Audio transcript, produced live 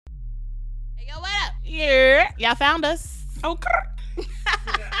Yo, what up? Yeah, y'all found us. Okay.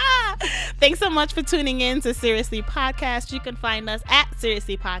 Thanks so much for tuning in to Seriously Podcast. You can find us at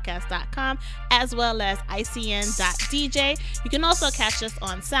seriouslypodcast.com as well as icn.dj. You can also catch us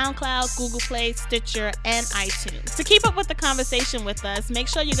on SoundCloud, Google Play, Stitcher, and iTunes. To keep up with the conversation with us, make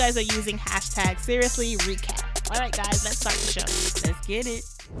sure you guys are using hashtag SeriouslyRecap. All right, guys, let's start the show. Let's get it.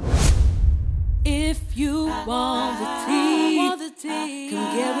 If you want the tea,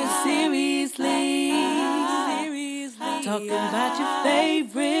 come get with Seriously. Talking about your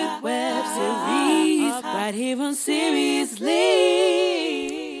favorite web series right here on Seriously.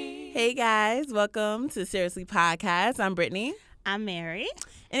 Hey guys, welcome to Seriously Podcast. I'm Brittany. I'm Mary.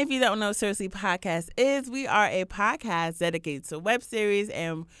 And if you don't know what Seriously Podcast is, we are a podcast dedicated to web series,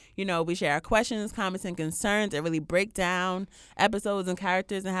 and we share our questions, comments, and concerns and really break down episodes and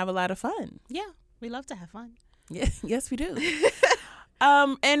characters and have a lot of fun. Yeah, we love to have fun. Yeah, yes, we do.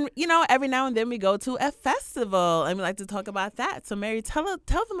 And every now and then we go to a festival and we like to talk about that. So Mary, tell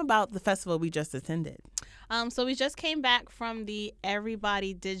them about the festival we just attended. So we just came back from the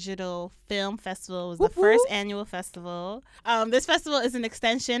Everybody Digital Film Festival. It was the first annual festival. This festival is an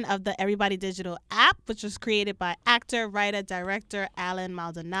extension of the Everybody Digital app, which was created by actor, writer, director Alan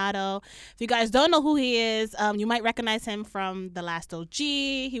Maldonado. If you guys don't know who he is, you might recognize him from The Last OG.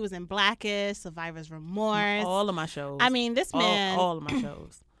 He was in Blackish, Survivor's Remorse. All of my shows. I mean, this man. All of my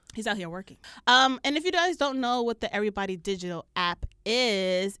shows. He's out here working. And if you guys don't know what the Everybody Digital app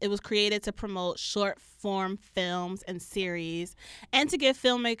is, it was created to promote short form films and series and to give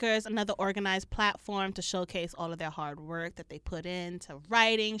filmmakers another organized platform to showcase all of their hard work that they put into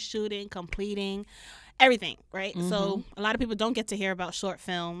writing, shooting, completing, everything, right? Mm-hmm. So a lot of people don't get to hear about short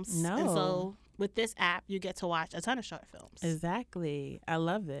films. No. And so with this app, you get to watch a ton of short films. Exactly. I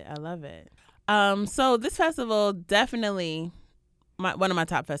love it. So this festival definitely... one of my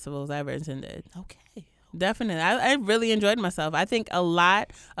top festivals I ever attended. Okay. Definitely. I really enjoyed myself. I think a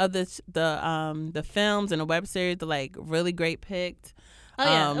lot of the films and the web series are like really great picked. Oh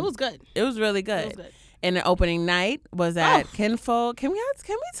yeah, it was good. It was really good. It was good. And the opening night was at Kinfolk. Can we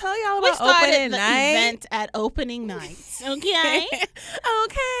tell y'all about opening night? We started the event at opening night. Okay.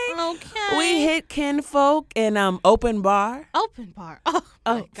 Okay. We hit Kinfolk and open bar. Open bar. Oh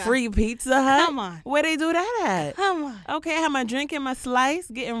my God. Free Pizza Hut. Come on. Where they do that at? Come on. Okay, I had my drink and my slice,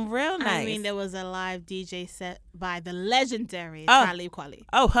 getting real nice. I mean, there was a live DJ set by the legendary Talib Kweli.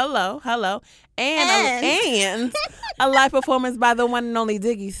 Oh, hello. And a live performance by the one and only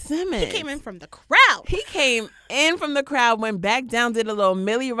Diggy Simmons. He came in from the crowd. He came in from the crowd, went back down, did a little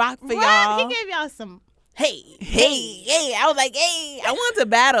Millie Rock for what? y'all. He gave y'all some, hey. I was like, hey. I wanted to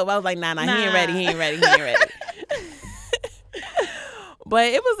battle, but I was like, nah, he ain't ready. But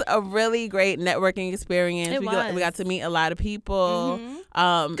it was a really great networking experience. We got to meet a lot of people.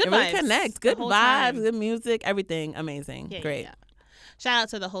 Mm-hmm. Good really vibes. connect. Good The whole vibes, time. good music, everything amazing. Yeah, Great. Yeah. Shout out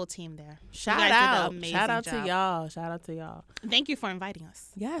to the whole team there. Shout you guys did an out. amazing Shout out job. to y'all. Thank you for inviting us.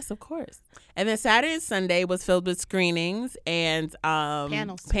 Yes, of course. And then Saturday and Sunday was filled with screenings and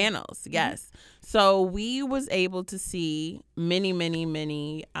panels. Panels, yes. Mm-hmm. So we was able to see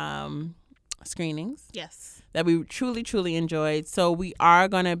many screenings. Yes. That we truly, truly enjoyed. So we are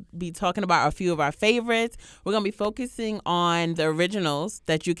going to be talking about a few of our favorites. We're going to be focusing on the originals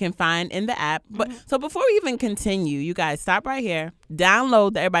that you can find in the app. But so before we even continue, you guys stop right here.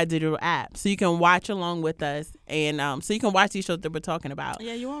 Download the Everybody Digital app so you can watch along with us and so you can watch these shows that we're talking about.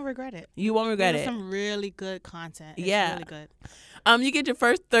 Yeah, you won't regret it. You won't regret it. Some really good content. It's really good. You get your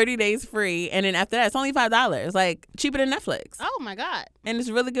first 30 days free, and then after that, it's only $5. Like, cheaper than Netflix. Oh, my God. And it's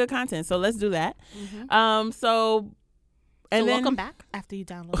really good content, so let's do that. Mm-hmm. So welcome back after you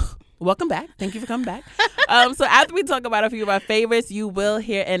download. Welcome back. Thank you for coming back. So after we talk about a few of our favorites, you will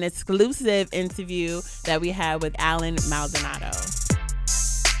hear an exclusive interview that we had with Alan Maldonado.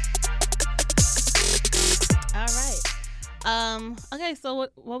 All right. Okay, so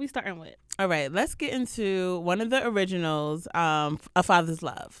what we starting with? All right, let's get into one of the originals, A Father's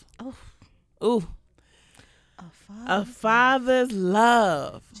Love. Ooh. A Father's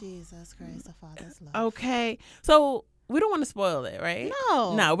Love. Jesus Christ, A Father's Love. Okay. So we don't want to spoil it, right?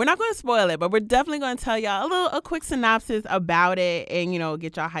 No, we're not going to spoil it, but we're definitely going to tell y'all a quick synopsis about it and,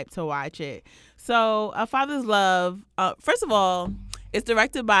 get y'all hyped to watch it. So A Father's Love, first of all, it's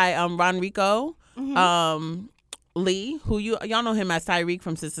directed by Ronrico. Mm-hmm. Lee, who y'all know him as Tyreek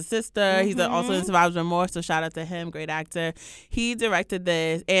from Sister Sister. Mm-hmm. He's also in Survivor's Remorse, so shout out to him. Great actor. He directed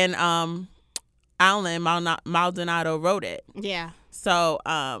this, and Alan Maldonado wrote it. Yeah. So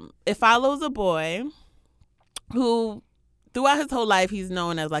it follows a boy who throughout his whole life, he's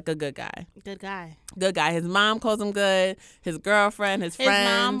known as like a good guy. Good guy. Good guy. His mom calls him good. His girlfriend, his friends. His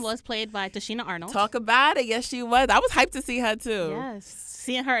mom was played by Tashina Arnold. Talk about it. Yes, she was. I was hyped to see her too. Yes.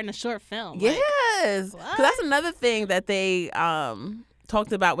 Seeing her in a short film. Yes. Like, 'cause that's another thing that they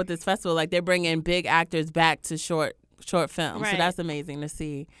talked about with this festival. Like they're bringing big actors back to short films. Right. So that's amazing to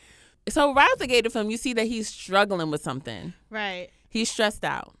see. So right out the gate of film, you see that he's struggling with something. Right. He's stressed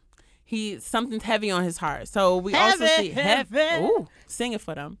out. Something's heavy on his heart. So we Heavy, also see heavy. Ooh, sing it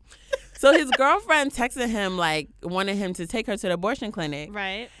for them. So his girlfriend texted him like wanted him to take her to the abortion clinic.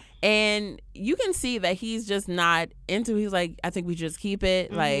 Right. And you can see that he's just not into. He's like, I think we just keep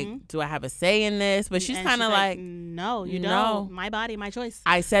it. Like, do I have a say in this? But she's kind of like, no, you no. don't. My body, my choice.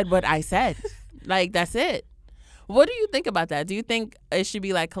 I said what I said. Like, that's it. What do you think about that? Do you think it should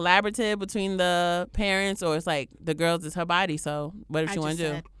be like collaborative between the parents, or it's like the girl's is her body? So what if she want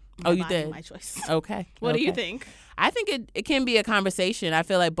to do? Oh, you did. My choice. Okay. What do you think? I think it can be a conversation. I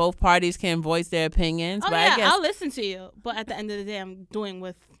feel like both parties can voice their opinions. Oh but yeah, I guess I'll listen to you. But at the end of the day, I'm doing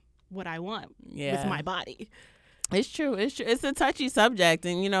with what I want with my body. It's true. It's true. It's a touchy subject,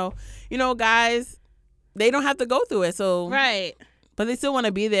 and you know, guys, they don't have to go through it. So Right. but they still want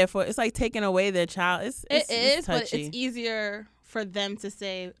to be there for. It's like taking away their child. It's but touchy. it's easier for them to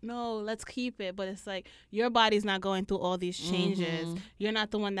say no, let's keep it. But it's like your body's not going through all these changes. Mm-hmm. You're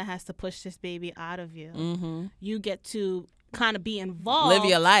not the one that has to push this baby out of you. Mm-hmm. You get to kind of be involved. Live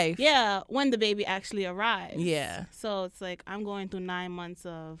your life. Yeah, when the baby actually arrives. Yeah. So it's like I'm going through 9 months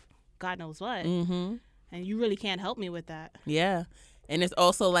of God knows what. Mm-hmm. And you really can't help me with that. Yeah. And it's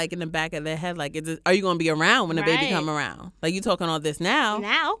also like in the back of their head, like, are you going to be around when the baby Right. come around? Like, you talking all this now.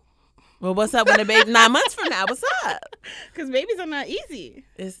 Now, Well, what's up when the baby 9 months from now? What's up? because babies are not easy.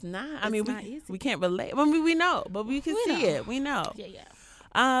 It's not. I It's mean, not easy. we can't relate. I mean, we know, but we can We see know. it. We know. Yeah, yeah.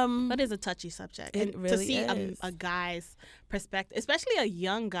 But But it's a touchy subject. It And really to see is. a guy's perspective, especially a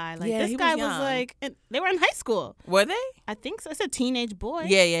young guy. Like Yeah, this he guy was was young. like, they were in high school. were they? I think so. It's a teenage boy.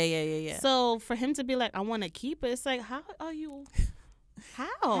 Yeah. So for him to be like, I want to keep it, it's like, how are you? How?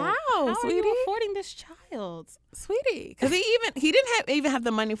 How, are sweetie? you affording this child? Sweetie, because he didn't even have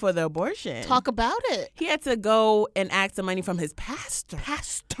the money for the abortion. Talk about it. He had to go and ask the money from his pastor.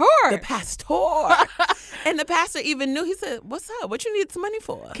 Pastor. The pastor. And the pastor even knew. He said, "What's up? What you need some money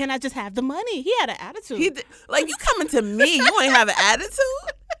for?" Can I just have the money? He had an attitude. He did, like, you coming to me? You ain't have an attitude.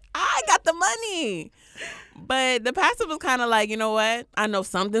 I got the money. But the pastor was kind of like, you know what? I know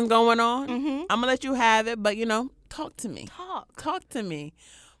something's going on. Mhm. I'm gonna let you have it, but talk to me. Talk to me.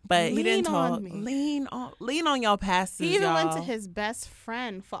 But he didn't Lean on talk. me. Lean on y'all pastors. He even went to y'all. his best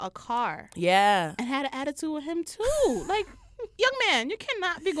friend for a car Yeah. and had an attitude with him too. Like, young man, you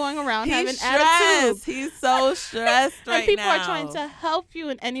cannot be going around having He's attitude. stressed. He's so stressed right And people now. are trying to help you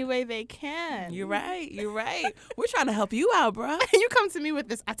in any way they can. You're right. We're trying to help you out, bro. And you come to me with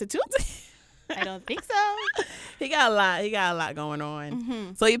this attitude? I don't think so. He got a lot going on.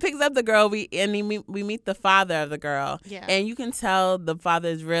 Mm-hmm. So he picks up the girl. We meet the father of the girl. Yeah. And you can tell the father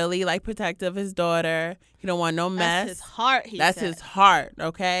is really like protective of his daughter. He don't want no mess. That's his heart, That's said. his heart,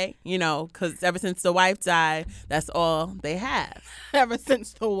 okay? Because ever since the wife died, that's all they have. Ever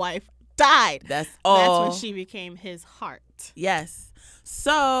since the wife died. That's all. That's when she became his heart. Yes.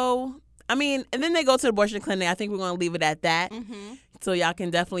 So, I mean, and then they go to the abortion clinic. I think we're going to leave it at that. Mm-hmm. So y'all can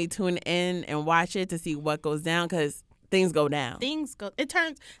definitely tune in and watch it to see what goes down, because things go down. Things go. It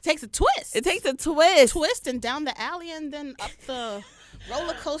takes a twist. It takes a twist. Twist and down the alley and then up the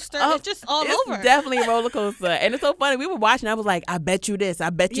roller coaster. Oh, It's just all it's over. definitely a roller coaster. And it's so funny. We were watching. I was like, I bet you this.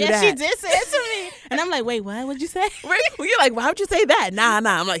 I bet you Yeah, that. she did say it to me. And I'm like, wait, what? What'd you say? You're like, why would you say that? Nah.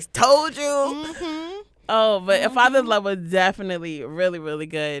 I'm like, told you. Mm-hmm. Oh, but A Father's Love was definitely really, really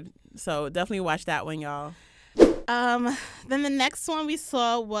good. So definitely watch that one, y'all. Then the next one we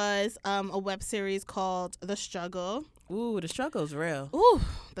saw was a web series called The Struggle. Ooh, the struggle's real. Ooh,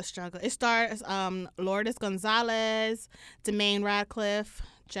 The Struggle. It stars Lourdes Gonzalez, Demaine Radcliffe,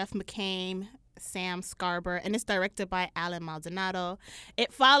 Jeff McCain, Sam Scarber, and it's directed by Alan Maldonado.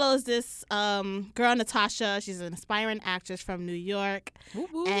 It follows this girl, Natasha. She's an aspiring actress from New York. Woo,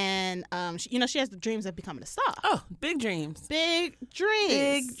 woo. And, she has the dreams of becoming a star. Oh, big dreams. Big dreams.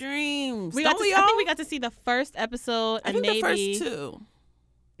 Big dreams. I Don't we think all? we got to see the first episode. I and think maybe, the first two.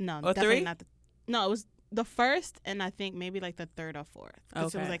 No, Or definitely three? not. No, it was the first and I think maybe like the third or fourth.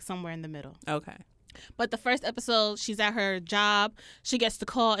 Because it was Okay. like somewhere in the middle. Okay. But the first episode, she's at her job. She gets the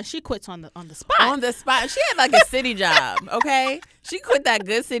call and she quits on the spot. On the spot. She had like a city job, okay? She quit that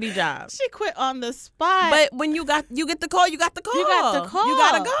good city job. She quit on the spot. But when you get the call, you got the call. You got the call. You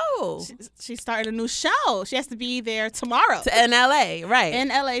gotta go She started a new show. She has to be there tomorrow. in LA, right? In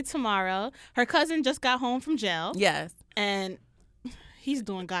LA tomorrow. Her cousin just got home from jail. Yes. and he's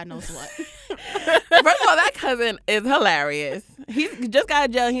doing God knows what. First of all, that cousin is hilarious. He just got out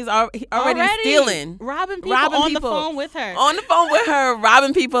of jail. He's already stealing. Robbing people on the phone with her. On the phone with her,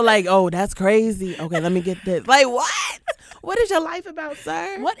 robbing people like, oh, that's crazy. Okay, let me get this. Like, what? What is your life about,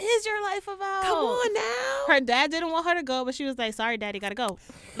 sir? What is your life about? Come on now. Her dad didn't want her to go, but she was like, sorry, daddy, gotta go.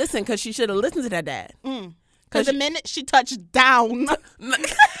 Listen, because she should have listened to that dad. Because the minute she touched down.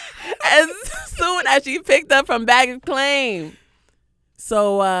 As soon as she picked up from baggage claim.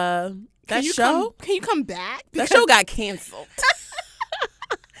 So, that show? Can you come back? That show got canceled.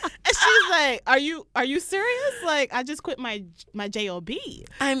 And she's like, are you serious? Like, I just quit my job.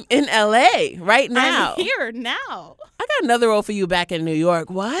 I'm in LA right now. I'm here now. I got another role for you back in New York.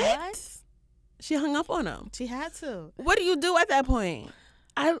 What? She hung up on him. She had to. What do you do at that point?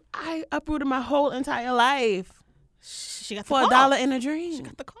 I uprooted my whole entire life. She got the for call. $1 in a dream. She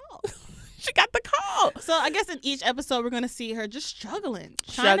got the call. She got the call. So I guess in each episode we're gonna see her just struggling,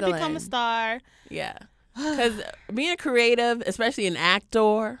 trying to become a star. Yeah, because being a creative, especially an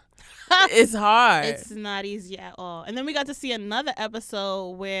actor, it's hard. It's not easy at all. And then we got to see another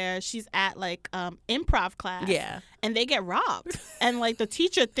episode where she's at like improv class. Yeah. And they get robbed. And like the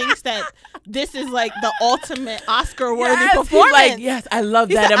teacher thinks that this is like the ultimate Oscar-worthy performance. Like, yes, I love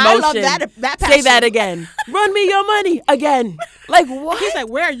that said, emotion. I love that passion. Say that again. Run me your money again. Like, what? He's like,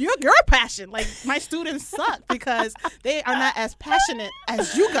 where are your passion? Like, my students suck because they are not as passionate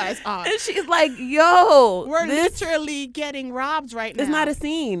as you guys are. And she's like, yo. We're literally getting robbed right now. It's not a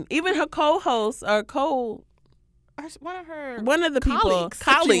scene. Even her co-host or one of the colleagues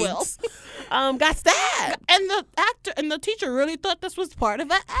got stabbed. And the actor and the teacher really thought this was part of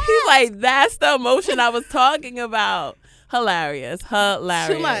it. He's like, that's the emotion I was talking about. Hilarious.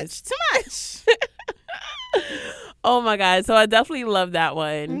 Too much. Oh my God. So I definitely love that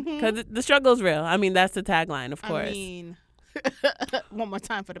one because the struggle is real. I mean, that's the tagline, of course. I mean, one more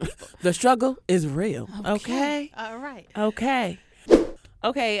time for the people. The struggle is real. Okay. All right.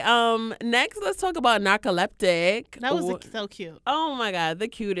 Okay, next let's talk about Narcoleptic. That was so cute. Oh my God, the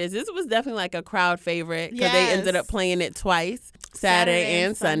cutest. This was definitely like a crowd favorite because they ended up playing it twice, Saturday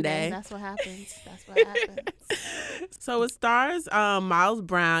and Sunday. That's what happens. So it stars Miles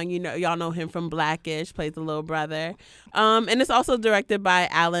Brown. Y'all know him from Blackish, plays the little brother. And it's also directed by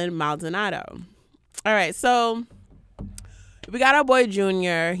Alan Maldonado. All right, so we got our boy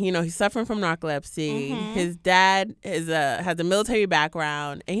Junior. He's suffering from narcolepsy. His dad has a military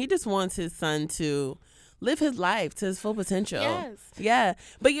background, and he just wants his son to live his life to his full potential. Yes. Yeah.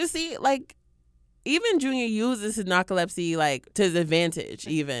 But you see, like, even Junior uses his narcolepsy, like, to his advantage,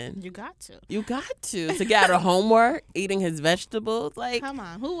 even. You got to. To get out of homework, eating his vegetables. Like, come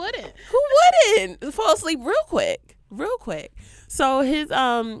on. Who wouldn't? Fall asleep real quick. So his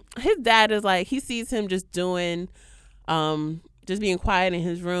dad is like, he sees him just doing... just being quiet in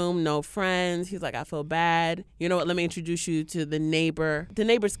his room, no friends. He's like, I feel bad. You know what? Let me introduce you to the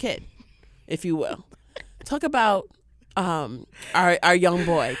neighbor's kid, if you will. Talk about our young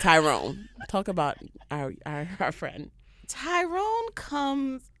boy, Tyrone. Talk about our friend. Tyrone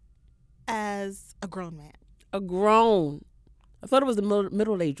comes as a grown man. I thought it was a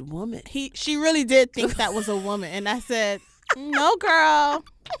middle-aged woman. She really did think that was a woman. And I said, no, girl.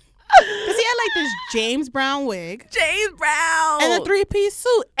 Because he had like this James Brown wig. And a 3-piece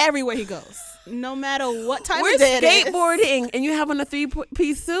suit everywhere he goes. No matter what time of day it is. We're skateboarding and you have on a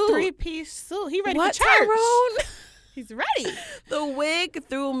 3-piece suit. 3-piece suit. He ready for church. Tyrone? He's ready. The wig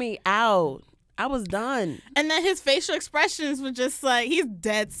threw me out. I was done. And then his facial expressions were just like, he's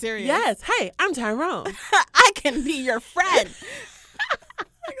dead serious. Yes. Hey, I'm Tyrone. I can be your friend.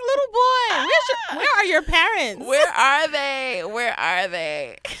 Like, little boy, where are your parents? Where are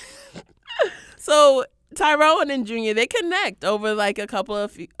they? So Tyrone and Junior, they connect over like a couple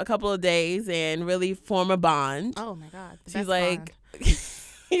of days and really form a bond. Oh my God. She's like,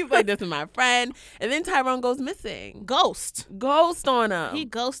 he's like, this is my friend. And then Tyrone goes missing. Ghost on him. He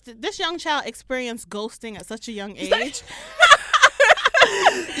ghosted. This young child experienced ghosting at such a young age.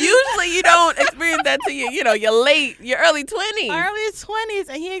 Usually you don't experience that till your early 20s.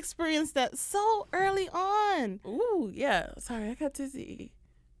 And he experienced that so early on. Ooh, yeah. Sorry, I got dizzy.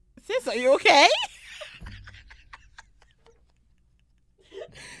 Sis, are you okay?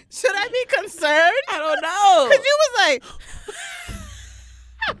 Should I be concerned? I don't know. Because you was like...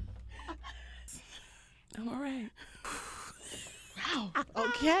 I'm all right. Wow.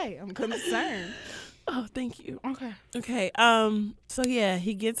 Okay, I'm concerned. Oh, thank you. Okay. So yeah,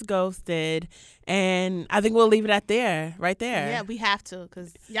 he gets ghosted, and I think we'll leave it right there. Yeah, we have to,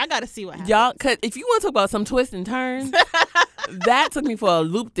 because y'all got to see what happens. Y'all, cause if you want to talk about some twists and turns, That took me for a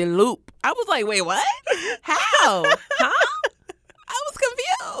loop-de-loop. I was like, wait, what? How? Huh? I was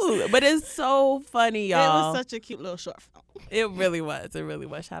confused. But it's so funny, y'all. It was such a cute little short film. It really was. It really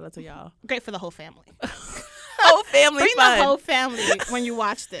was. Shout out to y'all. Great for the whole family. Whole family Bring fun. the whole family when you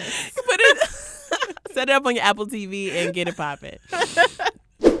watch this. Put it, set it up on your Apple TV and get it popping.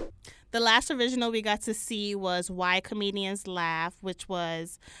 The last original we got to see was Why Comedians Laugh, which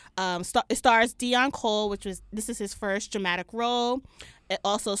was it stars Dion Cole, this is his first dramatic role. It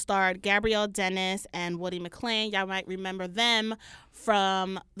also starred Gabrielle Dennis and Woody McClain. Y'all might remember them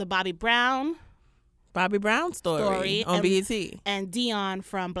from the Bobby Brown story on BET. And Dion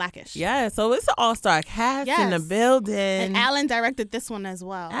from Blackish. Yeah, so it's an all-star cast in the building. And Alan directed this one as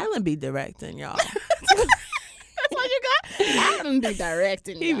well. Alan be directing, y'all. That's what you got? Alan be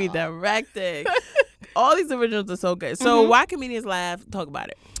directing, He be directing. All these originals are so good. So Why Comedians Laugh? Talk about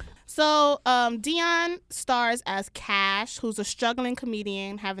it. So Dion stars as Cash, who's a struggling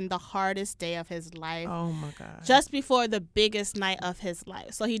comedian having the hardest day of his life. Oh, my God. Just before the biggest night of his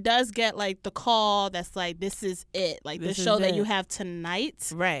life. So he does get, like, the call that's like, this is it. Like, the show that you have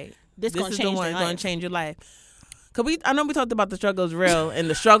tonight. Right. This going to change your life. Going to change your life. I know we talked about The Struggle is Real in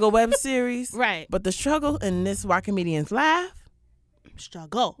the Struggle web series. Right. But the struggle in this Why Comedians Laugh.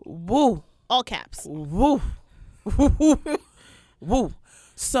 Struggle. Woo. All caps. Woo. Woo.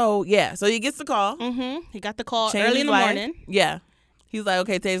 So, yeah. So he gets the call. Mm-hmm. He got the call Changed early in the life. morning. Yeah. He's like,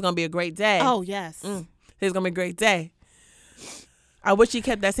 okay, today's going to be a great day. Oh, yes. Today's going to be a great day. I wish he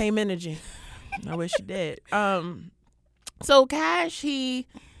kept that same energy. I wish he did. So Cash, he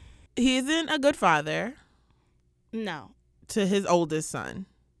isn't a good father. No. To his oldest son.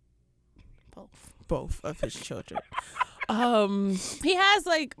 Both of his children. He has,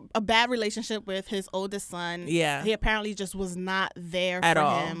 like, a bad relationship with his oldest son. Yeah. He apparently just was not there at for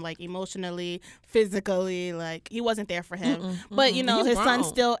all. him, like, emotionally, physically. Like, he wasn't there for him. But, you know, He's his grown. son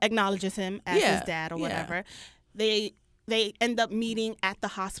still acknowledges him as Yeah. his dad or Yeah. whatever. They end up meeting at the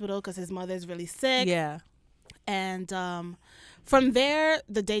hospital because his mother's really sick. Yeah. And from there,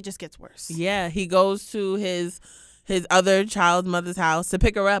 the day just gets worse. Yeah. He goes to his other child's mother's house to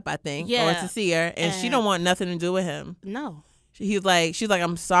pick her up, I think, or to see her, and she don't want nothing to do with him. No. She's like,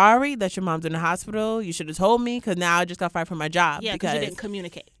 I'm sorry that your mom's in the hospital. You should have told me, because now I just got fired from my job. Yeah, because you didn't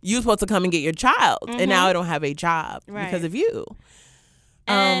communicate. You were supposed to come and get your child, and now I don't have a job because of you.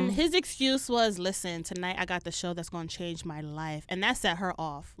 And his excuse was, listen, tonight I got the show that's going to change my life. And that set her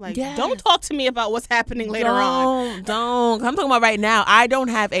off. Like, don't talk to me about what's happening later on. Don't. I'm talking about right now. I don't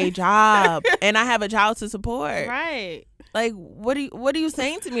have a job and I have a child to support. Right. Like, what are you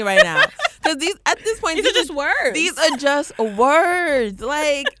saying to me right now? Because at this point, these are just words. These are just words.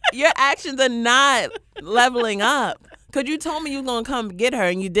 Like, your actions are not leveling up. Because you told me you were going to come get her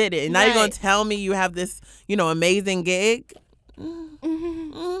and you did it. And now you're going to tell me you have this, amazing gig.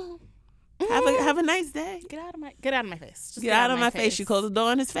 Have a nice day. Get out of my face. Just get out of my face. She closed the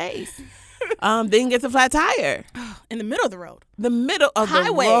door in his face. Then gets a flat tire in the middle of the road. The middle of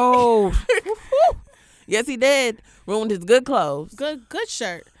highway. The road. Yes, he did. Ruined his good clothes. Good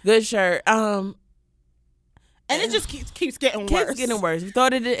shirt. Good shirt. And it just keeps getting worse. Keeps getting worse.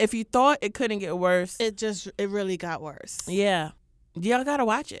 If you thought it couldn't get worse, it really got worse. Yeah. Y'all gotta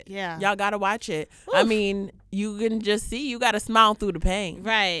watch it. Yeah. Y'all gotta watch it. Oof. I mean, you can just see, you gotta smile through the pain.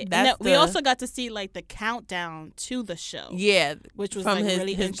 Right. We also got to see, like, the countdown to the show. Yeah. Which was from like his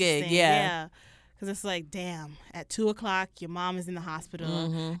really interesting. gig. Yeah. Because it's like, damn, at 2:00, your mom is in the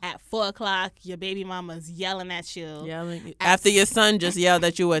hospital. At 4:00, your baby mama's yelling at you. After your son just yelled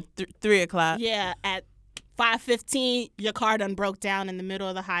at you at 3:00. Yeah. At 5:15, your car done broke down in the middle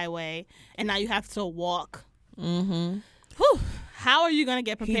of the highway. And now you have to walk. Mm-hmm. Whew. How are you going to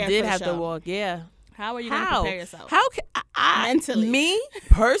get prepared for the show? He did have to walk, yeah. How are you going to prepare yourself? How can I mentally? Me,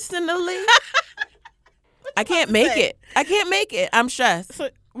 personally, I can't make it. I'm stressed.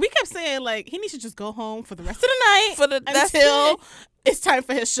 So we kept saying, like, he needs to just go home for the rest of the night until it's time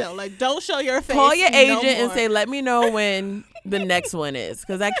for his show. Like, don't show your face. Call your agent and say, let me know when the next one is,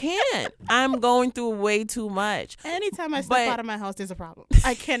 because I can't. I'm going through way too much. Anytime I step out of my house, there's a problem.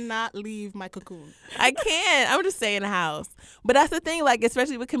 I cannot leave my cocoon. I can't. I'm just stay in the house. But that's the thing, like,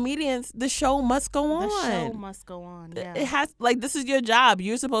 especially with comedians, the show must go on. The show must go on, yeah. It has, like, this is your job.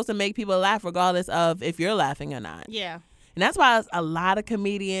 You're supposed to make people laugh regardless of if you're laughing or not. Yeah. And that's why a lot of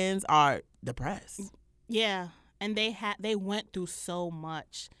comedians are depressed. Yeah. And they went through so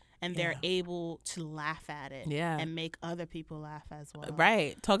much. And they're able to laugh at it, and make other people laugh as well.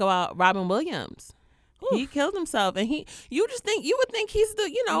 Right. Talk about Robin Williams. Oof. He killed himself, and you would think he's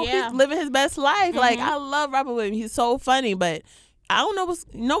he's living his best life. Like, I love Robin Williams. He's so funny, but I don't know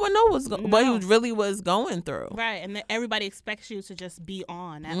no one knows what he really was going through. Right, and everybody expects you to just be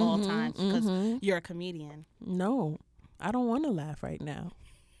on at all times because you're a comedian. No, I don't want to laugh right now.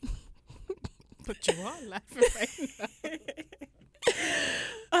 But you are laughing right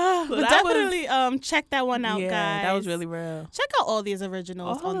now. But definitely check that one out, guys. That was really real. Check out all these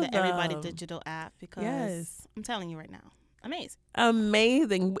originals All on of the Everybody them. Digital app because I'm telling you right now, amazing.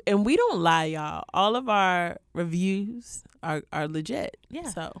 And we don't lie, y'all. All of our reviews are legit. Yeah.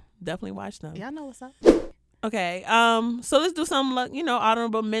 So definitely watch them. Y'all know what's up. Okay. So let's do some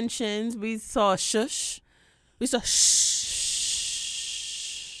honorable mentions. We saw Shush. We saw Shh.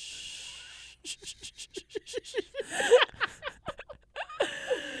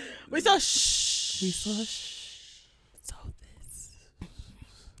 We saw Shh. We saw Shh. So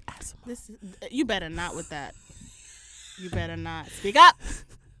this is, you better not with that. You better not. Speak up. This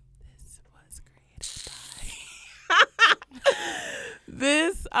was created by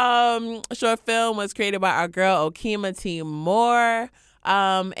This short film was created by our girl Okima T. Moore.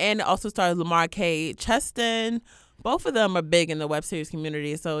 And it also stars Lamar K. Cheston. Both of them are big in the web series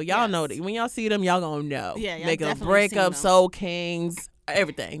community, so y'all know that when y'all see them, y'all gonna know. Yeah, y'all Making a definitely Breakup, seen them. Soul Kings,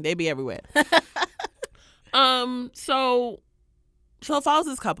 everything. They be everywhere. So it follows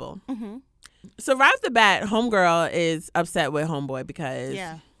this couple. Mm-hmm. So right off the bat, homegirl is upset with homeboy because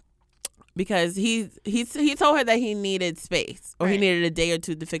he told her that he needed space or he needed a day or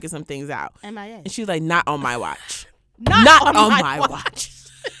two to figure some things out. MIA. And she's like, not on my watch. Not on my watch.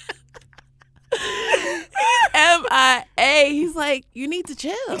 MIA. He's like, you need to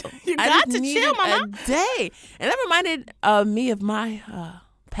chill. You I got just to needed chill, mama. a day. And that reminded me of my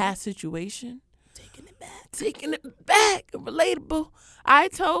past situation. Taking it back. Relatable. I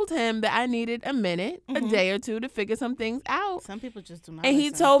told him that I needed a minute, a day or two to figure some things out. Some people just do not. And he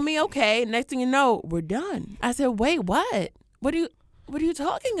listen. told me, okay, next thing you know, we're done. I said, wait, what? What are you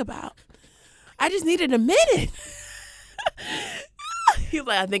talking about? I just needed a minute. He's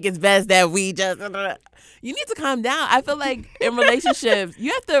like, I think it's best that we just... You need to calm down. I feel like in relationships,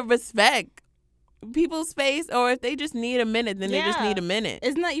 you have to respect people's space, or if they just need a minute, then they just need a minute.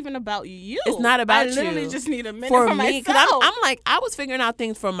 It's not even about you. It's not about you. I literally just need a minute for for me, because myself. I'm like, I was figuring out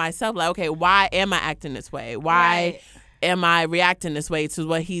things for myself. Like, okay, why am I acting this way? Why am I reacting this way to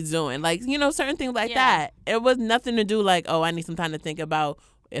what he's doing? Like, certain things like that. It was nothing to do like, oh, I need some time to think about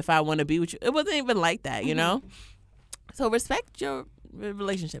if I want to be with you. It wasn't even like that, you know? So respect your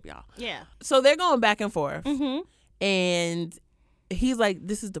relationship, y'all. Yeah. So they're going back and forth. Mm-hmm. And he's like,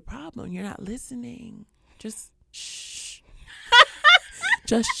 this is the problem. You're not listening. Just shh.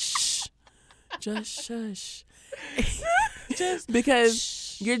 Just shh. Just shush. Just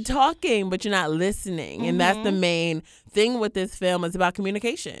because you're talking, but you're not listening. And that's the main thing with this film. It's about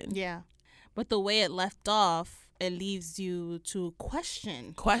communication. Yeah. But the way it left off, it leaves you to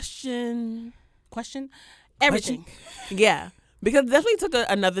question everything. Yeah. Because it definitely took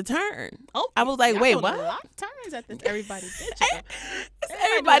another turn. Oh, I was like, y'all wait, took what? A lot of turns at this Everybody Digital. It's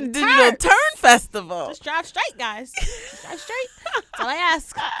Everybody Digital Turn Festival. Just drive straight, guys. Just drive straight. That's all I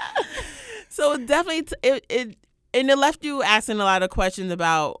ask. So it definitely and it left you asking a lot of questions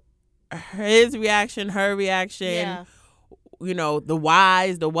about his reaction, her reaction, the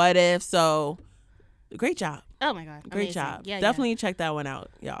whys, the what if. So great job. Oh my God. Great Amazing. job. Yeah, Definitely check that one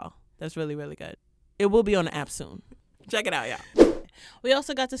out, y'all. That's really, really good. It will be on the app soon. Check it out, y'all. We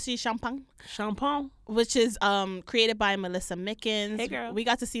also got to see Champagne, which is created by Melissa Mickens. Hey, girl. We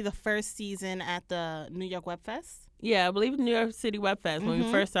got to see the first season at the New York Web Fest. Yeah, I believe New York City Web Fest when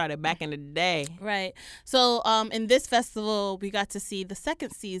we first started back in the day. Right. So in this festival, we got to see the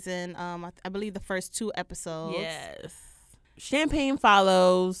second season. I believe the first 2 episodes. Yes. Champagne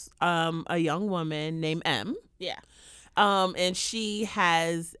follows a young woman named M. Yeah. And she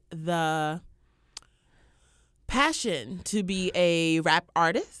has the passion to be a rap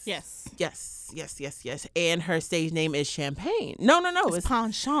artist. Yes. And her stage name is Champagne. No. It's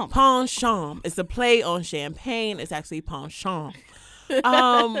Penchant. Penchant. It's a play on champagne. It's actually penchant.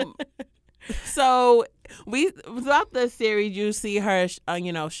 So we throughout the series, you see her,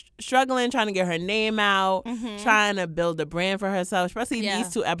 struggling, trying to get her name out, trying to build a brand for herself. Especially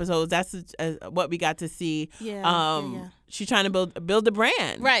these 2 episodes. That's what we got to see. Yeah. She's trying to build a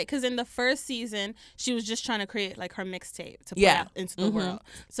brand. Right, because in the first season, she was just trying to create like her mixtape to put out into the world.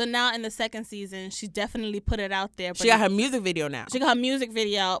 So now in the second season, she definitely put it out there. But She got her music video now. She got her music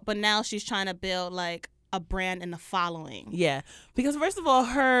video out, but now she's trying to build like a brand and a following. Yeah, because first of all,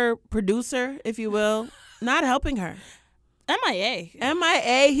 her producer, if you will, not helping her. MIA.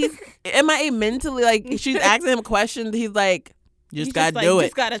 He's MIA mentally. Like, she's asking him questions. He's like, You just gotta do it.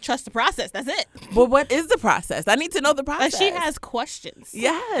 Just gotta trust the process. That's it. But what is the process? I need to know the process. She has questions.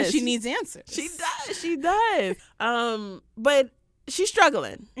 Yes. She needs answers. She does. But she's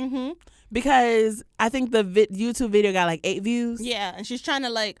struggling. Mm-hmm. Because I think the YouTube video got like 8 views. Yeah, and she's trying to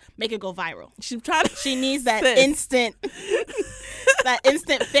like make it go viral. She's trying to. She needs that instant, that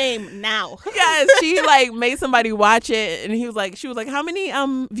instant fame now. Yes, she like made somebody watch it, and she was like, how many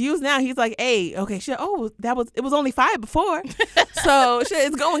views now? He's like 8. Okay, she it was only 5 before, so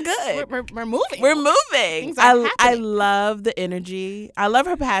it's going good. We're moving. We're moving. Things are I happening. love the energy. I love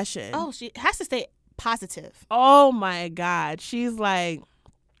her passion. Oh, she has to stay positive. Oh my God, she's like,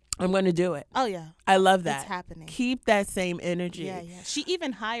 I'm going to do it. Oh, yeah. I love that. It's happening. Keep that same energy. Yeah. She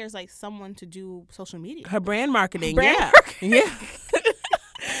even hires like someone to do social media. Her brand marketing. Marketing. Yeah.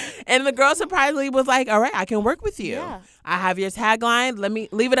 And the girl surprisingly was like, all right, I can work with you. Yeah. I have your tagline. Let me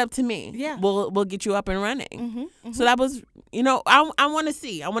leave it up to me. Yeah. We'll get you up and running. Mm-hmm, mm-hmm. So that was, I want to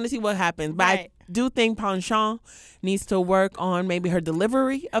see. I want to see what happens. But Right. I do think Panchon needs to work on maybe her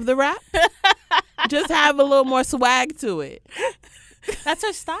delivery of the rap. Just have a little more swag to it. That's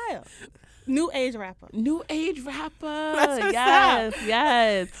her style. New age rapper. New age rapper. That's her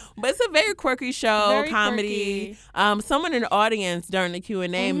Yes. But it's a very quirky show, Very comedy. quirky. Someone in the audience during the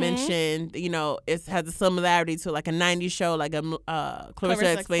Q&A mentioned, it has a similarity to like a 90s show, like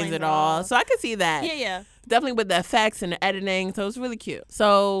Clarissa Explains It All. So I could see that. Yeah. Definitely with the effects and the editing. So it's really cute.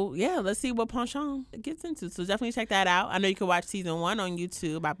 So yeah, let's see what Panchon gets into. So definitely check that out. I know you can watch season 1 on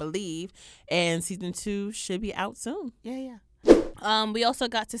YouTube, I believe. And season 2 should be out soon. Yeah. We also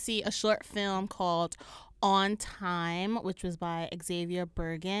got to see a short film called On Time, which was by Xavier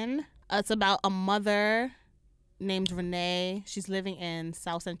Bergen. It's about a mother named Renee. She's living in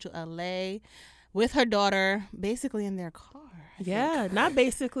South Central LA with her daughter, basically in their car. I think. Not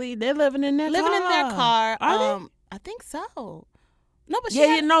basically. They're living in their car. Living in their car. Are they? I think so. No, but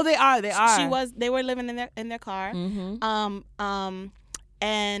They are. They are. They were living in their car. Mm-hmm.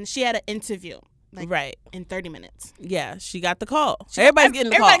 And she had an interview. Right. In 30 minutes. Yeah, she got the call. Everybody's getting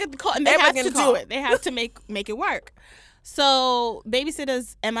the call. Everybody get the call, and they have to do it. They have to make it work. So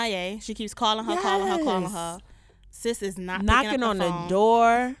babysitter's MIA. She keeps calling her. Sis is not knocking picking up on the the phone.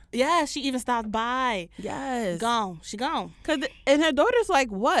 door. Yeah, she even stopped by. Yes. Gone. She gone. And her daughter's like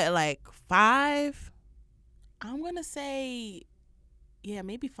what? Like 5? I'm gonna say, yeah,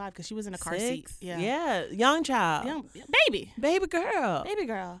 maybe 5 because she was in a car seat. 6? Yeah. Yeah. Young child. Young baby. Baby girl. Baby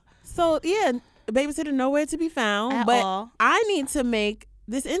girl. So yeah, babysitter nowhere to be found. At but all. I need to make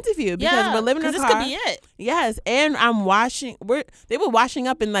this interview because we're living in a this car. could be it. Yes, and I'm washing. They were washing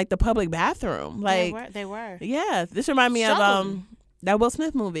up in like the public bathroom. Like They were. yeah, this reminds me Struggling. of that Will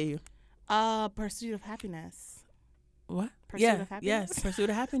Smith movie. Pursuit of Happiness. What? Pursuit of Happiness? Yes, Pursuit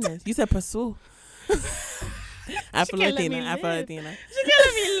of Happiness. You said pursue. Afro-Latina. She can't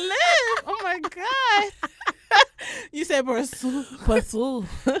let me live. Oh my God. You said pursue. Pursue.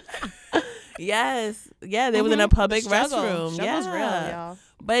 Yes. Yeah, they was in a public restroom. Struggle's Yeah. real, y'all.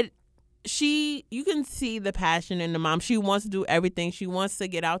 But you can see the passion in the mom. She wants to do everything. She wants to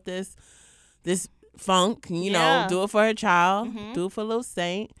get out this funk, you know, do it for her child, do it for little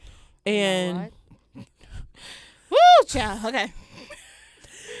Saint. And woo, child. Okay.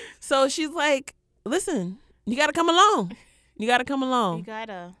 So she's like, listen, you got to come along. You got to come along. You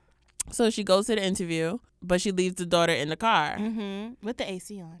gotta. So she goes to the interview, but she leaves the daughter in the car. With the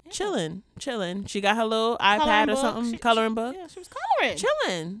AC on. Yeah. Chilling. She got her little iPad or something, coloring book. Yeah, she was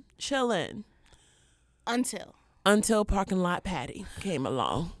coloring. Chilling. Until parking lot Patty came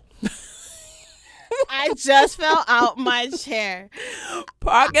along. I just fell out my chair.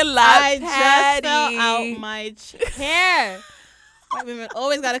 Parking lot Patty. I just fell out my chair. White women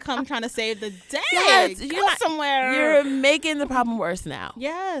always got to come trying to save the day. Yes, Go somewhere. You're making the problem worse now.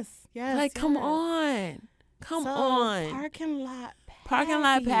 Yes. Like, come on. Come on. Parking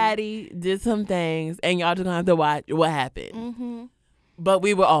lot Patty did some things, and y'all just gonna have to watch what happened. But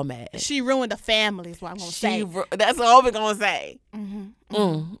we were all mad. She ruined the family, is what I'm gonna say. That's all we're gonna say.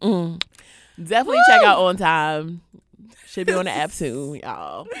 Definitely check out On Time. Should be on the app soon,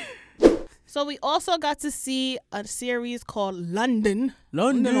 y'all. So we also got to see a series called London.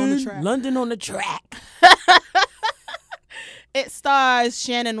 London on the track. It stars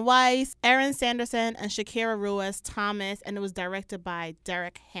Shannon Weiss, Erin Sanderson, and Shakira Ruiz Thomas, and it was directed by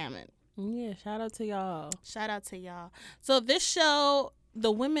Derek Hammond. Yeah, shout out to y'all. So this show,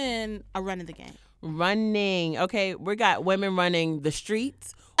 the women are running the game. Okay, we got women running the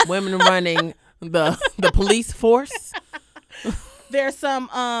streets, women running the police force. There's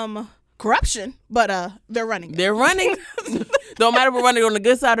some corruption, but they're running. They're running. Don't matter if we're running on the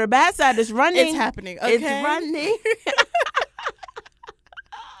good side or the bad side, it's running. It's happening. Okay? It's running.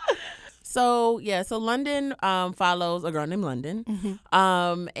 So London follows a girl named London.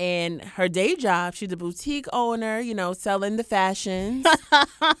 Mm-hmm. And her day job, she's a boutique owner, selling the fashions.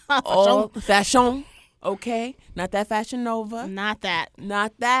 All fashion. Okay. Not that Fashion Nova. Not that.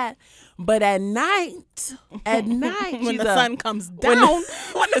 Not that. But at night, when the sun comes down.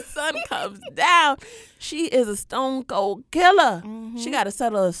 When the sun comes down, she is a stone cold killer. Mm-hmm. She got to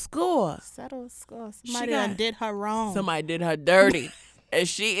settle a score. Settle a score. Somebody done did her wrong. Somebody did her dirty. And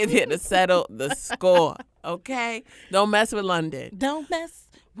she is here to settle the score. Okay? Don't mess with London. Don't mess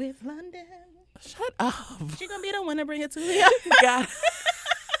with London. Shut up. She gonna be the one to bring it to you.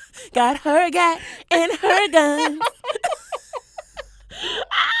 Got her gat and her guns.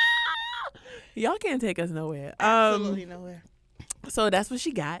 Y'all can't take us nowhere. Absolutely nowhere. So that's what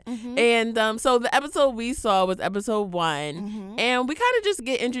she got. And so the episode we saw was episode 1. And we kind of just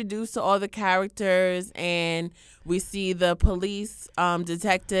get introduced to all the characters, and we see the police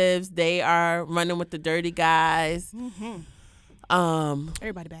detectives. They are running with the dirty guys.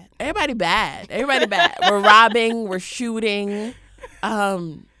 Everybody bad. Everybody bad. We're robbing. We're shooting.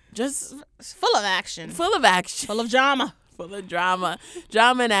 Just Full of action. full of action. Full of drama. Full of drama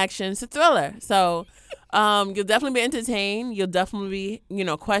and action. It's a thriller. So you'll definitely be entertained. You'll definitely be,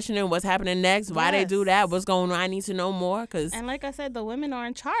 questioning what's happening next, why they do that, what's going on. I need to know more. And like I said, the women are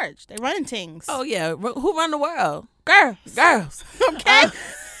in charge. They're running things. Oh, yeah. Who run the world? Girls. Okay.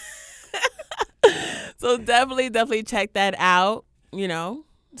 So definitely check that out, soon.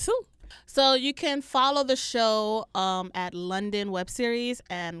 So you can follow the show at London Web Series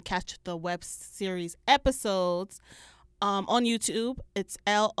and catch the web series episodes on YouTube. It's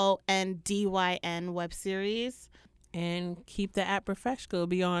LONDYN Web Series. And keep the app refreshed. It'll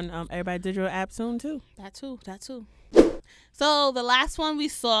be on Everybody Digital app soon, too. That too. So the last one we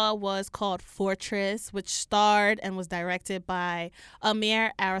saw was called Fortress, which starred and was directed by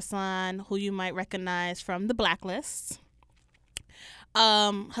Amir Arasan, who you might recognize from The Blacklist.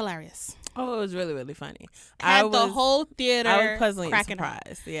 Hilarious. Oh, it was really, really funny. Had the whole theater I was pleasantly cracking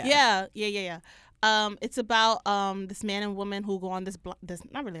surprised. up. Yeah. It's about this man and woman who go on this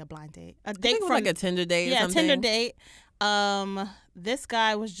not really a blind date, a date from like a Tinder date. Or something. Tinder date. This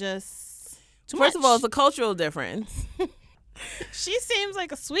guy was just too First much. of all, it's a cultural difference. She seems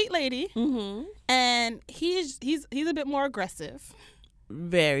like a sweet lady, and he's a bit more aggressive.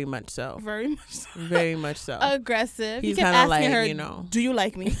 Very much so. Very much so. Very much so. Aggressive. He's he kept kinda asking like, her, "Do you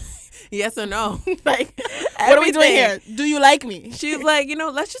like me?" Yes or no? Like, what are we doing here? Do you like me? She's like,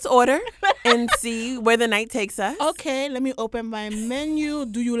 let's just order and see where the night takes us. Okay, let me open my menu.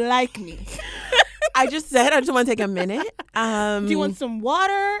 Do you like me? I just said I just want to take a minute. Do you want some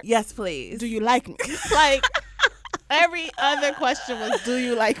water? Yes, please. Do you like me? Like, every other question was, do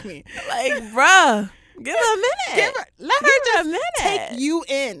you like me? Like, bruh, give her a minute. Let her just take you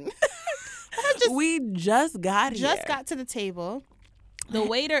in. We just got here. Just got to the table. The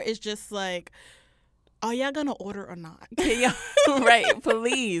waiter is just like, are y'all gonna order or not? Right,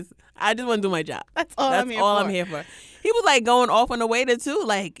 please. I just want to do my job. That's all I'm here for. He was like going off on the waiter too.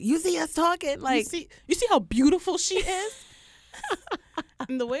 Like, you see us talking? Like, you see how beautiful she is?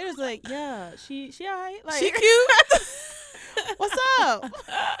 And the waiter's like, yeah, she all right. Like, she cute. What's up?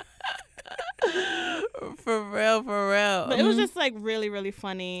 For real. But it was just like really, really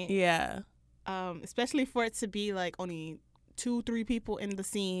funny. Yeah. Especially for it to be like only 2-3 people in the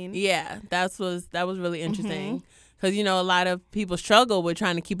scene. Yeah, that was really interesting. Because, a lot of people struggle with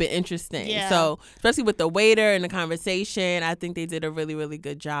trying to keep it interesting. Yeah. So, especially with the waiter and the conversation, I think they did a really, really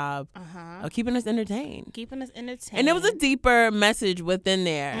good job of keeping us entertained. And there was a deeper message within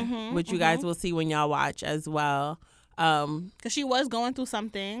there, which you guys will see when y'all watch as well. Because she was going through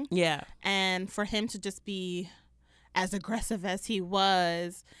something. Yeah. And for him to just be as aggressive as he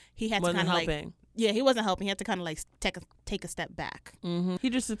was, he had to kind of like... Yeah, he wasn't helping. He had to kind of like take a step back. He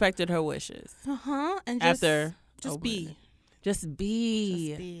disrespected her wishes. And just be. Just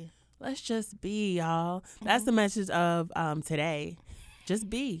be. Let's just be, y'all. That's the message of today. Just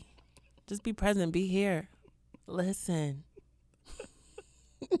be. Just be present. Be here. Listen.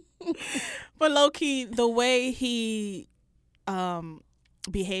 But low key, the way he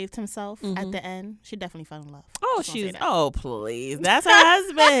behaved himself at the end, she definitely fell in love. Oh, please. That's her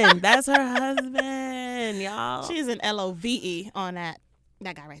husband. That's her husband, y'all. She's an LOVE on that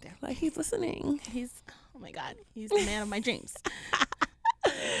guy right there. Like, he's listening. Oh my God, he's the man of my dreams.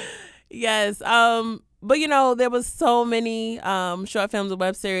 Yes. But, there was so many short films and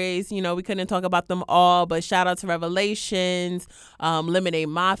web series. We couldn't talk about them all, but shout out to Revelations, Lemonade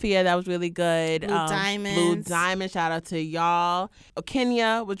Mafia. That was really good. Blue Diamond. Shout out to y'all.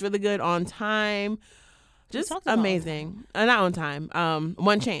 Kenya was really good. On Time. Just amazing. Not On Time.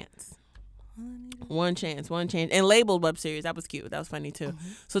 One Chance. One Chance, and labeled web series. That was cute. That was funny too.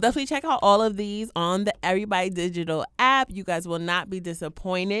 So definitely check out all of these on the Everybody Digital app. You guys will not be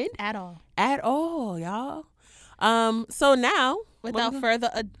disappointed At all. y'all. So now, Without further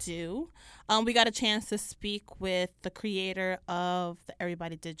ado, we got a chance to speak with the creator of the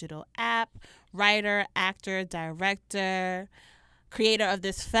Everybody Digital app, writer, actor, director, creator of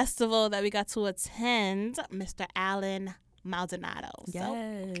this festival that we got to attend, Mr. Alan Maldonado. Yes.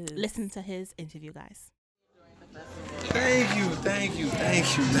 So listen to his interview, guys. Thank you.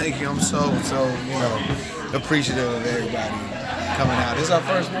 I'm so appreciative of everybody coming out. This is our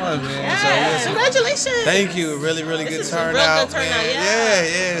first one, man. Yeah, congratulations. Thank you. Really good This is a turnout, real good turnout,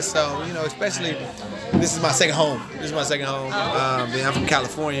 man. Yeah. So, especially this is my second home. I'm from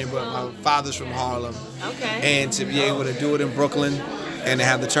California, but my father's from Harlem. Okay. And to be able to do it in Brooklyn and to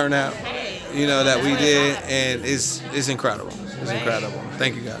have the turnout, that we did, and it's incredible. It's incredible.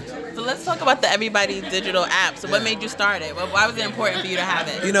 Thank you, guys. So let's talk about the Everybody Digital app. So what made you start it? Why was it important for you to have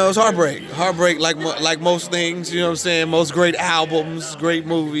it? It's heartbreak. Heartbreak, like most things, what I'm saying? Most great albums, great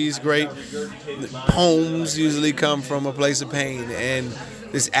movies, great poems usually come from a place of pain. And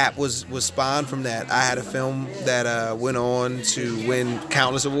this app was spawned from that. I had a film that went on to win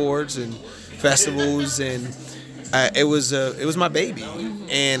countless awards and festivals, and it was my baby.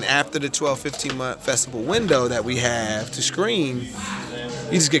 And after the 12, 15-month festival window that we have to screen,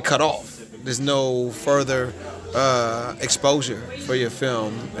 you just get cut off. There's no further exposure for your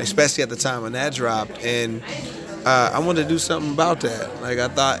film, especially at the time when that dropped. And I wanted to do something about that. Like, I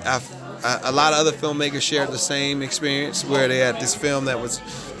thought a lot of other filmmakers shared the same experience, where they had this film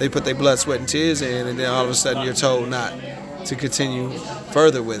they put their blood, sweat, and tears in, and then all of a sudden you're told not to continue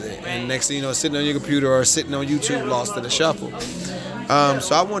further with it. And next thing you know, sitting on your computer or sitting on YouTube, lost in the shuffle.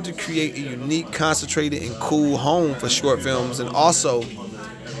 So I wanted to create a unique, concentrated, and cool home for short films, and also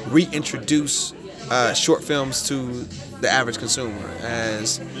reintroduce short films to the average consumer.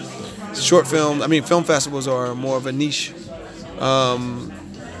 As film festivals are more of a niche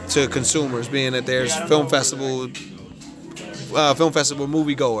to consumers, being that there's film festival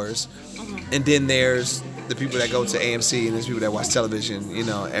moviegoers, and then there's the people that go to AMC, and there's people that watch television,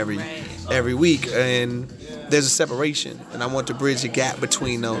 every week, and there's a separation, and I want to bridge the gap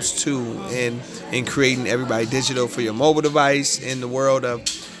between those two, and creating Everybody Digital for your mobile device. In the world of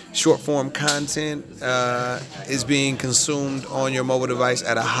short form content is being consumed on your mobile device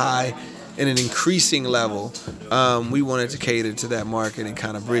at a high and an increasing level. We wanted to cater to that market and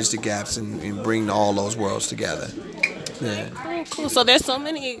kind of bridge the gaps and bring all those worlds together. Yeah. Oh, cool. So there's so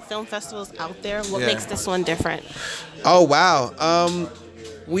many film festivals out there. What makes this one different? Oh, wow.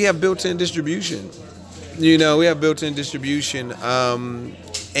 We have built-in distribution.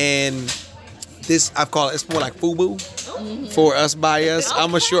 And this, I call it's more like FUBU, for us, by us. Okay.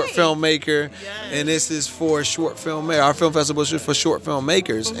 I'm a short filmmaker, and this is for short filmmakers. Our film festival is for short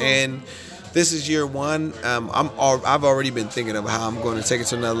filmmakers, and this is year one. I've already been thinking of how I'm going to take it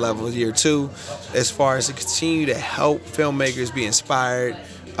to another level in year two, as far as to continue to help filmmakers be inspired,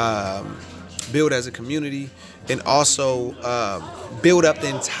 build as a community, and also build up the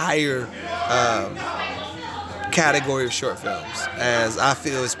entire category of short films, as I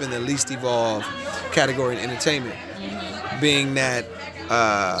feel it's been the least evolved category in entertainment, being that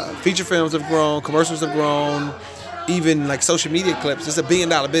feature films have grown, commercials have grown, even like social media clips. It's $1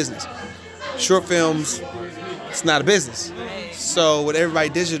 billion business. Short films, it's not a business. So with Everybody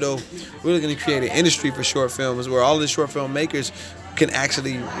Digital, we're going to create an industry for short films where all the short film makers can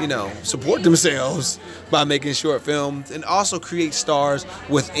actually, support themselves by making short films, and also create stars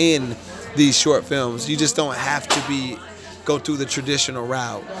within these short films. You just don't have to go through the traditional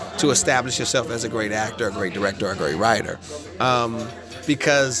route to establish yourself as a great actor, a great director, or a great writer.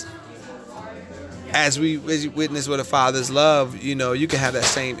 Because as we witness what a father's love, you can have that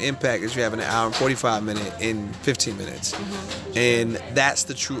same impact as you have in an hour and 45 minutes in 15 minutes. Mm-hmm. And that's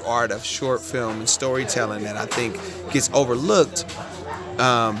the true art of short film and storytelling that I think gets overlooked,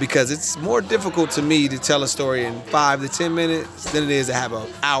 because it's more difficult to me to tell a story in 5 to 10 minutes than it is to have an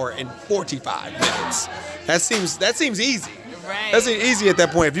hour and 45 minutes. That seems easy. Right. That seems easy at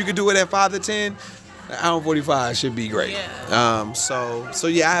that point. If you could do it at 5 to 10, an hour and 45 should be great. Yeah. So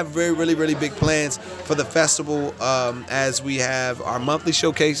I have really big plans for the festival, as we have our monthly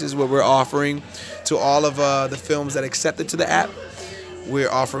showcases where we're offering to all of the films that accepted to the app.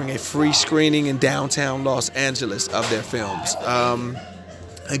 We're offering a free screening in downtown Los Angeles of their films.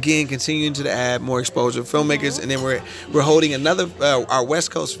 Again, continuing to add more exposure to filmmakers, and then we're holding another our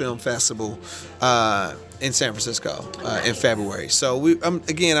West Coast Film Festival in San Francisco in February. So I'm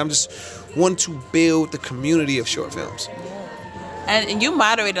just want to build the community of short films. And you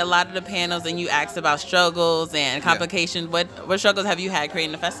moderate a lot of the panels, and you asked about struggles and complications. What struggles have you had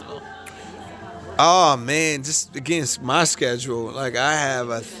creating the festival? Oh man, just against my schedule. Like I have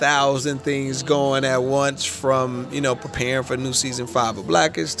 1,000 things going at once, from preparing for new season 5 of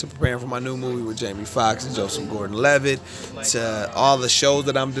Blackish, to preparing for my new movie with Jamie Foxx and Joseph Gordon-Levitt, to all the shows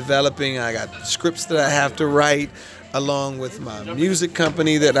that I'm developing. I got scripts that I have to write, along with my music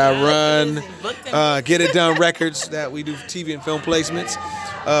company that I run, Get It Done Records, that we do TV and film placements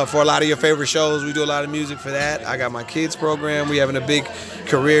for a lot of your favorite shows. We do a lot of music for that. I got my kids program. We having a big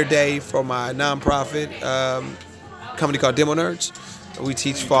career day for my nonprofit company called Demo Nerds. We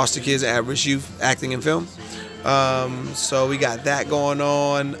teach foster kids and at-risk youth acting and film. So we got that going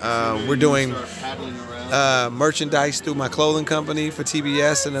on. We're doing merchandise through my clothing company for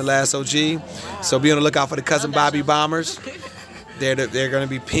TBS and the Last OG. So be on the lookout for the Cousin Bobby bombers. They're going to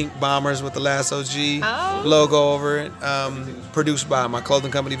be pink bombers with the Last OG logo over it. Produced by my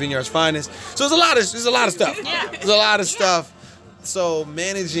clothing company, Vineyard's Finest. So there's a lot of stuff. Yeah. There's a lot of stuff. So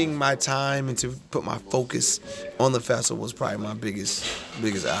managing my time and to put my focus on the festival was probably my biggest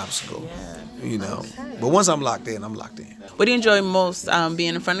obstacle. But once I'm locked in, I'm locked in. What do you enjoy most,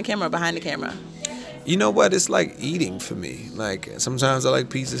 being in front of the camera or behind the camera? You know what? It's like eating for me. Like sometimes I like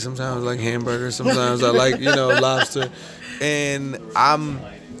pizza, sometimes I like hamburgers, sometimes I like lobster, and I'm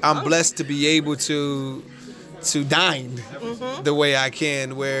blessed to be able to dine the way I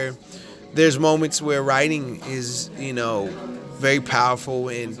can. Where there's moments where writing is very powerful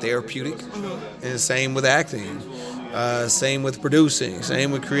and therapeutic, and same with acting, same with producing,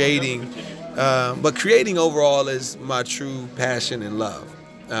 same with creating. But creating overall is my true passion and love.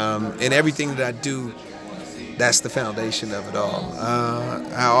 And everything that I do, that's the foundation of it all.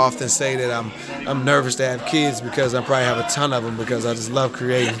 I often say that I'm nervous to have kids because I probably have a ton of them because I just love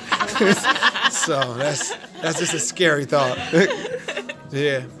creating. So that's just a scary thought.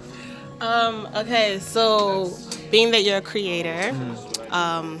 Yeah. Okay, so being that you're a creator,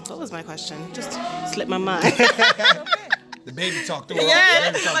 what was my question? Just slipped my mind. The baby talk through.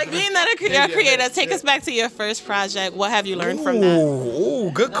 Yeah, like being that you're a creator, take us back to your first project. What have you learned from that?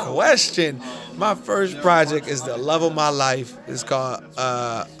 Ooh, good question. My first project is the love of my life. It's called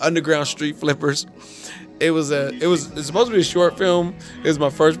Underground Street Flippers. It's supposed to be a short film. It was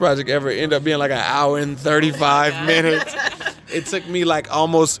my first project ever. It ended up being like an hour and 35 minutes. It took me like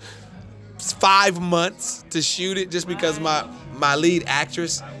almost 5 months to shoot it, just because my lead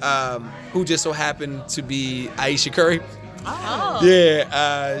actress, who just so happened to be Aisha Curry. Oh.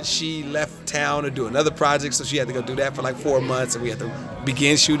 Yeah, she left town to do another project, so she had to go do that for like 4 months, and we had to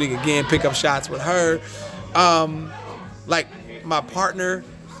begin shooting again, pick up shots with her. Like my partner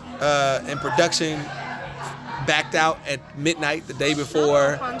in production backed out at midnight the day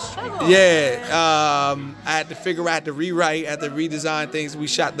before. Yeah, I had to rewrite, I had to redesign things.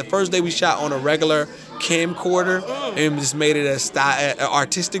 The first day we shot on a regular camcorder and just made it an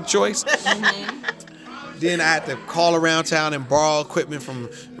artistic choice. Then I had to call around town and borrow equipment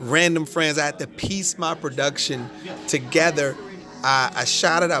from random friends. I had to piece my production together. I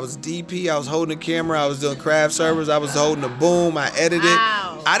shot it. I was DP. I was holding the camera. I was doing craft servers. I was holding the boom. I edited.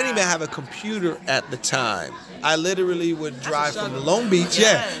 Wow. I didn't even have a computer at the time. I literally would drive from Long Beach.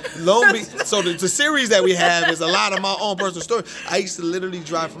 Yeah, Long Beach. So the series that we have is a lot of my own personal story. I used to literally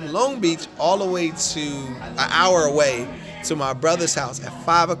drive from Long Beach all the way to an hour away to my brother's house at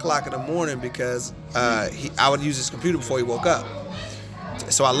 5 o'clock in the morning because I would use his computer before he woke up.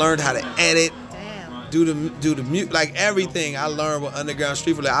 So I learned how to edit, do the mute, like everything I learned with Underground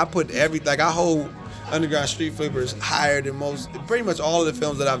Street Flippers. I put everything, like I hold Underground Street Flippers higher than pretty much all of the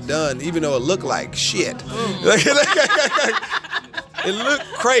films that I've done, even though it looked like shit. It looked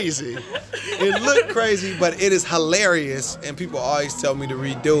crazy. But it is hilarious, and people always tell me to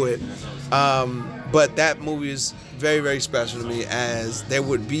redo it. But that movie is very, very special to me, as there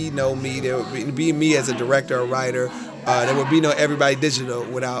would be no me. There would be me as a director or writer. There would be no Everybody Digital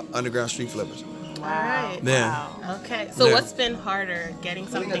without Underground Street Flippers. All right. Yeah. Wow. Okay. So what's been harder, getting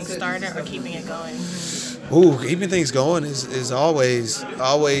something started or keeping it going? Ooh, keeping things going is always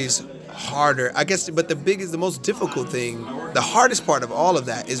harder, I guess. But the most difficult thing, the hardest part of all of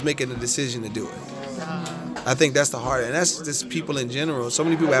that is making the decision to do it. I think that's the hardest, and that's just people in general. So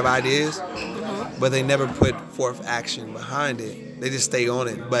many people have ideas, but they never put forth action behind it. They just stay on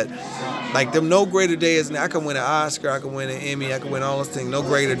it. But like them, no greater day as I can win an Oscar, I can win an Emmy, I can win all those things. No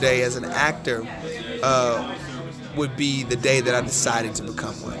greater day as an actor would be the day that I decided to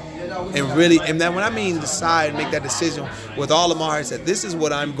become one. And then when I mean decide, make that decision with all of my heart, that this is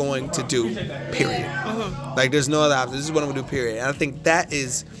what I'm going to do, period. Like there's no other option. This is what I'm going to do, period. And I think that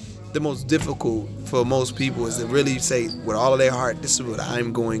is the most difficult for most people is to really say with all of their heart, this is what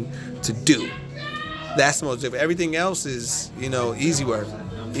I'm going to do. That's the most difficult. Everything else is, easy work.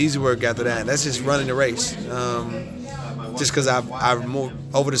 Easy work after that. That's just running the race. Just because I've moved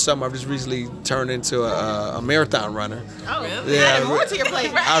over the summer, I've just recently turned into a marathon runner. Oh, really? Yeah, Added more to your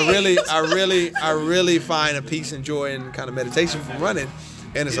plate. I really find a peace and joy and kind of meditation from running,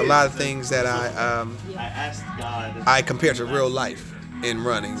 and it's a lot of things that I compare to real life in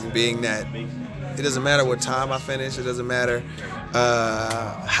running, being that it doesn't matter what time I finish, it doesn't matter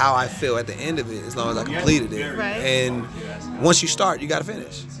how I feel at the end of it, as long as I completed it. Right. And once you start, you got to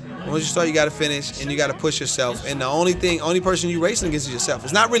finish. Once you start, you got to finish, and you got to push yourself. And the only person you're racing against is yourself.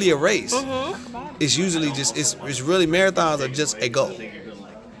 It's not really a race. It's usually just, it's really, marathons are just a goal.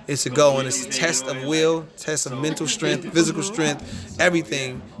 It's a goal, and it's a test of will, test of mental strength, physical strength,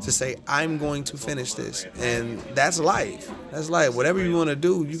 everything to say, I'm going to finish this. And that's life. That's life. Whatever you want to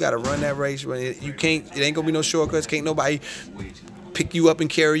do, you got to run that race. You can't, it ain't going to be no shortcuts. Can't nobody pick you up and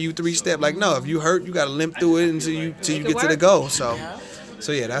carry you 3 steps. Like, no, if you hurt, you got to limp through it until you get to the goal.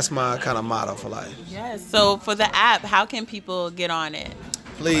 So yeah, that's my kind of motto for life. Yes. So for the app, how can people get on it?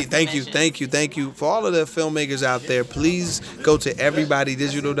 Please, thank you. For all of the filmmakers out there, please go to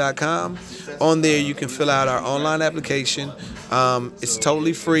everybodydigital.com. On there, you can fill out our online application. It's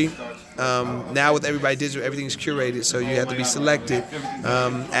totally free. Now with Everybody Digital, everything's curated, so you have to be selected.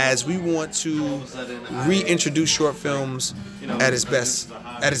 As we want to reintroduce short films at its best.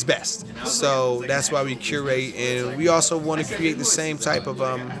 So that's why we curate, and we also want to create the same type of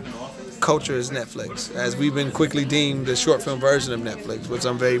culture as Netflix, as we've been quickly deemed the short film version of Netflix, which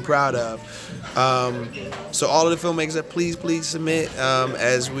I'm very proud of. So all of the filmmakers, that please submit,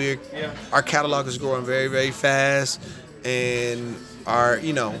 as our catalog is growing very, very fast, and our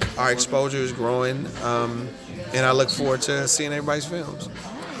exposure is growing, and I look forward to seeing everybody's films.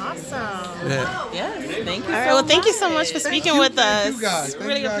 Awesome. Yeah. Yes. Thank you. All right. Well, thank you so much for speaking with us. Thank you guys.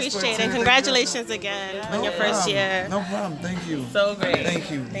 Really appreciate it. And congratulations again on your first year. No problem. Thank you. So great. Thank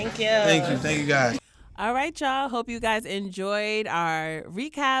you. Thank you. Thank you guys. All right, y'all. Hope you guys enjoyed our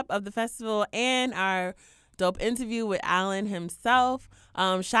recap of the festival and our dope interview with Alan himself.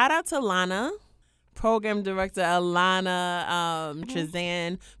 Shout out to Lana, program director Alana,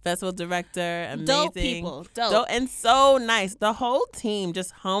 Trizan, festival director, amazing. Dope people. Dope. And so nice. The whole team,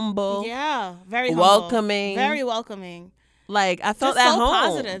 just humble. Yeah. Very humble. Welcoming. Very welcoming. Like, I felt just at so home.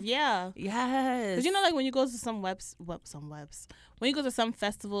 positive. Yeah. Yes. Because like when you go to some webs, when you go to some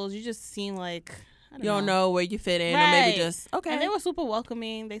festivals, you just seem like, you don't know where you fit in, right. or maybe just, okay. And they were super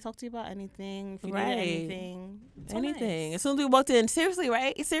welcoming. They talked to you about anything. If you needed anything. So anything. nice. As soon as we walked in, seriously,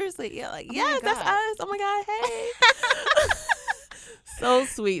 right? Seriously. You're like, yes, that's us. Oh my God, hey. So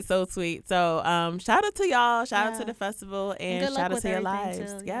sweet, so sweet. So shout out to y'all. Shout out to the festival, and shout out to your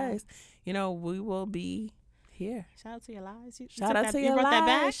lives. Too, yes. We will be here. Shout out to your lives. Shout out to your brought lives.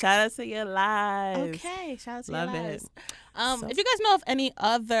 that back? Shout out to your lives. Okay. Shout out to Love your lives. it. If you guys know of any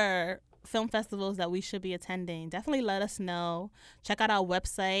other film festivals that we should be attending, definitely let us know. Check out our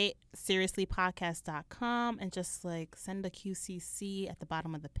website, seriouslypodcast.com, and just send a QCC at the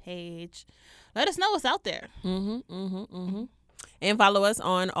bottom of the page. Let us know what's out there. And follow us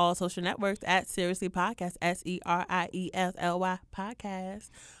on all social networks at Seriously Podcast, SERIESLY Podcast.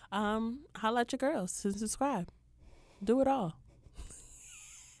 Holla at your girls and subscribe. Do it all.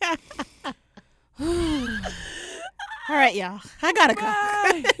 All right, y'all. I gotta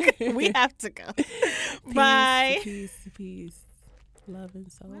go. We have to go. Bye. Peace. Love and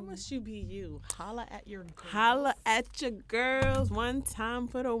soul. Why must you be you? Holla at your girls. Holla at your girls one time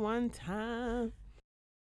for the one time.